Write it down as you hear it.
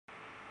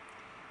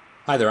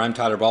Hi there, I'm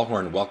Tyler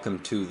Bollhorn. Welcome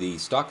to the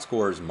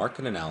Stockscores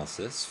Market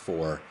Analysis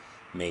for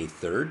May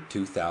 3rd,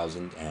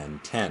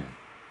 2010.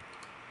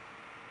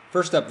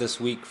 First up this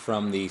week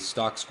from the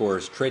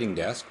Stockscores Trading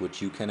Desk,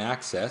 which you can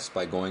access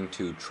by going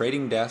to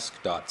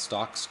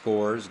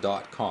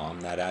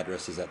tradingdesk.stockscores.com. That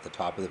address is at the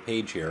top of the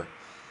page here.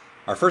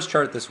 Our first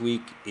chart this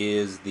week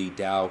is the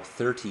Dow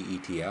 30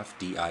 ETF,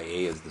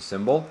 DIA is the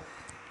symbol.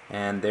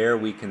 And there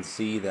we can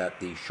see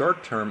that the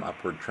short-term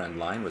upward trend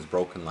line was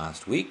broken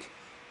last week.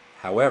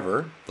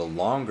 However, the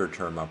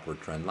longer-term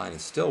upward trend line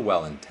is still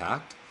well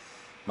intact.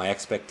 My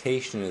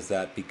expectation is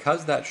that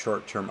because that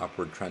short-term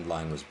upward trend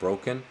line was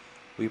broken,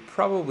 we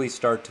probably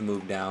start to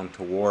move down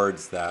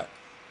towards that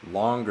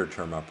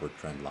longer-term upward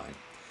trend line.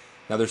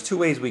 Now there's two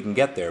ways we can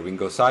get there. We can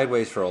go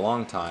sideways for a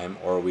long time,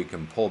 or we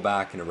can pull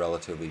back in a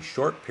relatively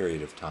short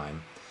period of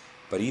time.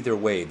 But either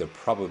way, the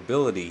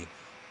probability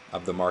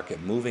of the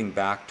market moving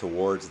back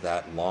towards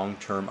that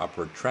long-term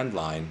upward trend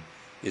line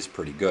is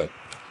pretty good.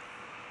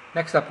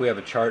 Next up, we have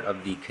a chart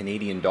of the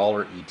Canadian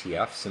dollar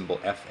ETF, symbol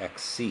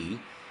FXC.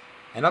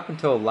 And up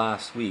until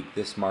last week,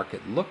 this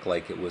market looked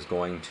like it was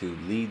going to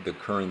lead the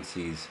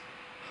currencies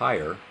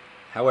higher.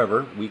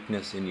 However,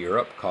 weakness in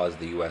Europe caused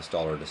the US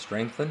dollar to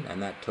strengthen,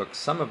 and that took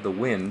some of the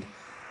wind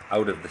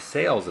out of the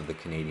sales of the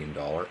Canadian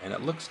dollar. And it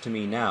looks to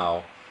me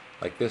now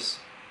like this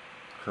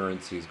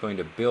currency is going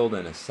to build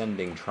an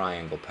ascending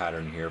triangle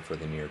pattern here for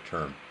the near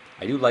term.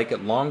 I do like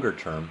it longer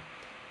term,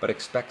 but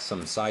expect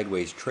some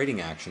sideways trading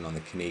action on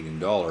the Canadian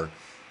dollar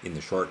in the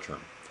short term.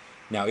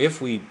 Now,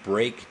 if we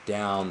break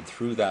down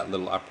through that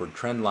little upward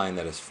trend line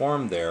that is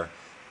formed there,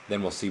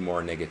 then we'll see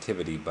more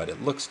negativity, but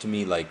it looks to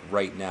me like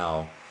right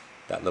now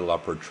that little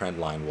upward trend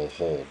line will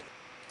hold.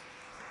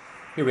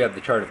 Here we have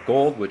the chart of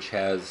gold, which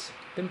has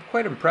been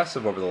quite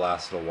impressive over the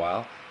last little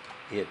while.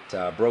 It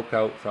broke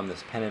out from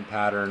this pennant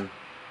pattern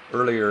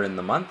earlier in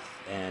the month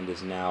and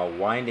is now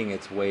winding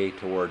its way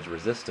towards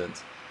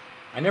resistance.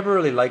 I never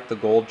really liked the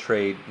gold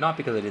trade, not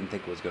because I didn't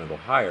think it was going to go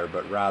higher,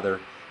 but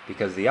rather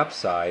because the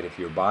upside, if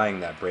you're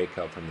buying that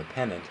breakout from the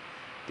pennant,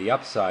 the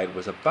upside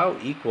was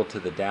about equal to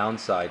the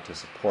downside to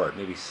support,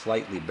 maybe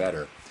slightly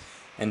better.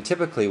 And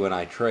typically when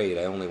I trade,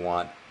 I only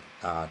want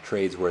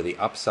trades where the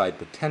upside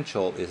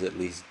potential is at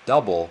least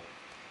double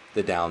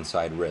the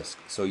downside risk.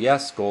 So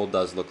yes, gold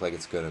does look like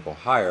it's going to go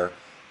higher.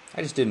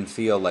 I just didn't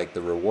feel like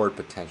the reward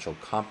potential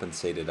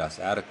compensated us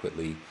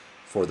adequately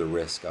for the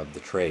risk of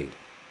the trade.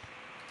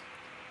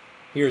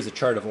 Here's a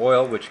chart of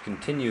oil, which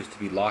continues to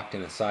be locked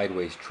in a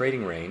sideways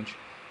trading range.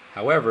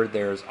 However,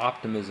 there's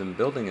optimism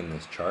building in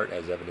this chart,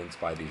 as evidenced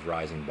by these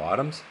rising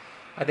bottoms.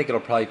 I think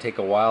it'll probably take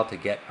a while to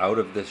get out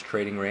of this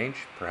trading range.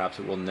 Perhaps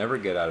it will never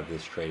get out of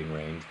this trading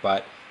range,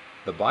 but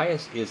the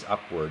bias is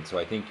upward, so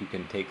I think you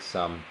can take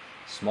some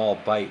small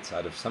bites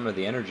out of some of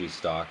the energy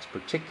stocks,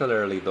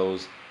 particularly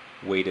those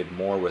weighted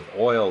more with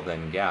oil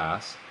than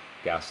gas.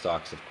 Gas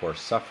stocks, of course,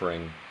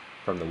 suffering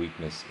from the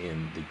weakness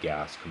in the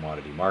gas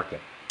commodity market.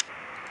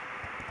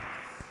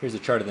 Here's a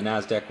chart of the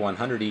NASDAQ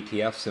 100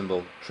 ETF,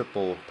 symbol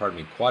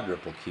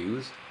quadruple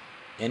Qs,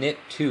 and it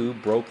too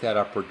broke that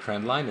upward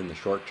trend line in the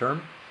short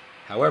term.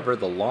 However,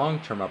 the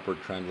long-term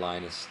upward trend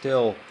line is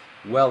still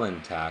well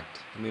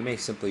intact, and we may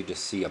simply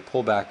just see a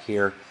pullback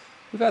here.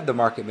 We've had the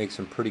market make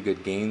some pretty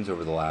good gains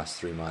over the last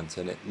 3 months,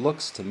 and it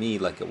looks to me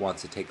like it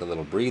wants to take a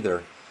little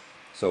breather.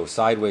 So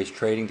sideways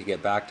trading to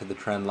get back to the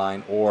trend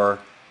line, or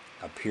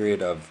a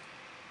period of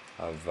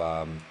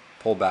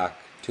pullback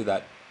to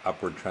that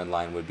upward trend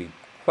line would be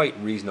quite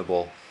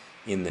reasonable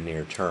in the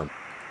near term.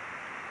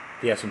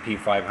 The S&P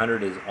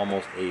 500 is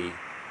almost a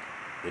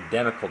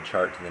identical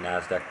chart to the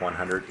NASDAQ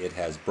 100. It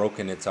has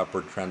broken its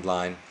upward trend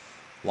line.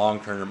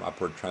 Long-term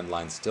upward trend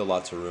line, still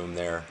lots of room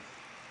there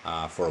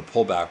for a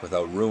pullback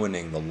without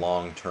ruining the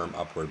long-term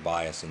upward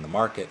bias in the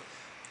market.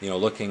 You know,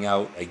 looking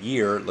out a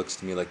year, it looks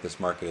to me like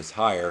this market is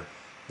higher.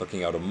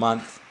 Looking out a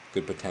month,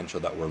 good potential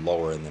that we're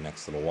lower in the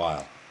next little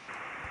while.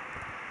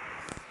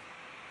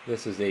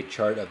 This is a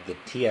chart of the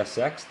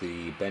TSX,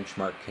 the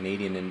benchmark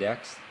Canadian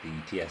index, the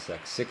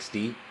TSX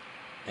 60,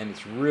 and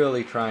it's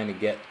really trying to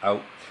get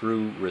out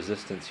through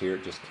resistance here.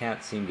 It just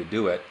can't seem to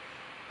do it.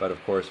 But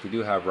of course, we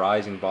do have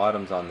rising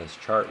bottoms on this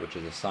chart, which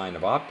is a sign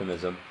of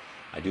optimism.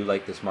 I do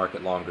like this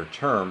market longer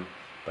term,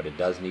 but it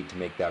does need to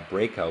make that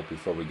breakout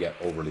before we get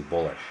overly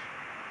bullish.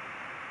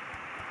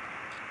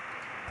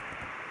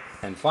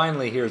 And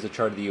finally, here's a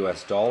chart of the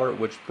US dollar,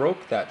 which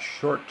broke that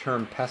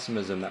short-term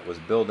pessimism that was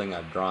building.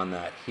 I've drawn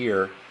that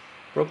here.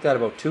 Broke that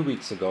about 2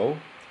 weeks ago.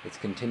 It's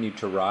continued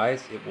to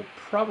rise. It will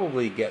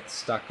probably get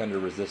stuck under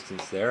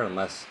resistance there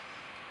unless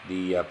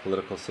the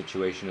political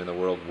situation in the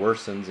world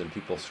worsens and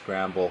people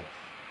scramble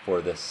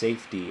for the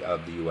safety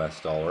of the US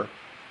dollar.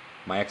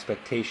 My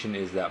expectation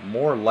is that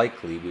more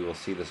likely we will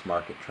see this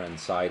market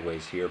trend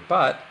sideways here,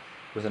 but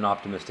with an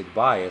optimistic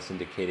bias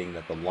indicating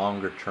that the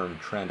longer-term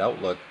trend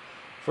outlook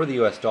for the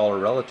US dollar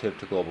relative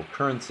to global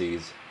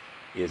currencies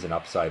is an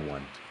upside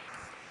one.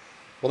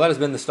 Well, that has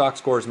been the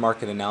Stockscores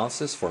Market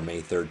Analysis for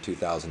May 3rd,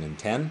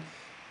 2010.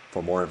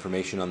 For more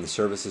information on the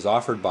services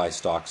offered by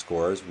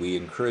Stockscores, we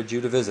encourage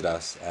you to visit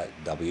us at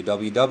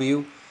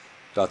www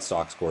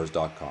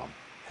www.stockscores.com.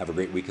 Have a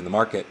great week in the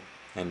market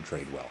and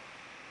trade well.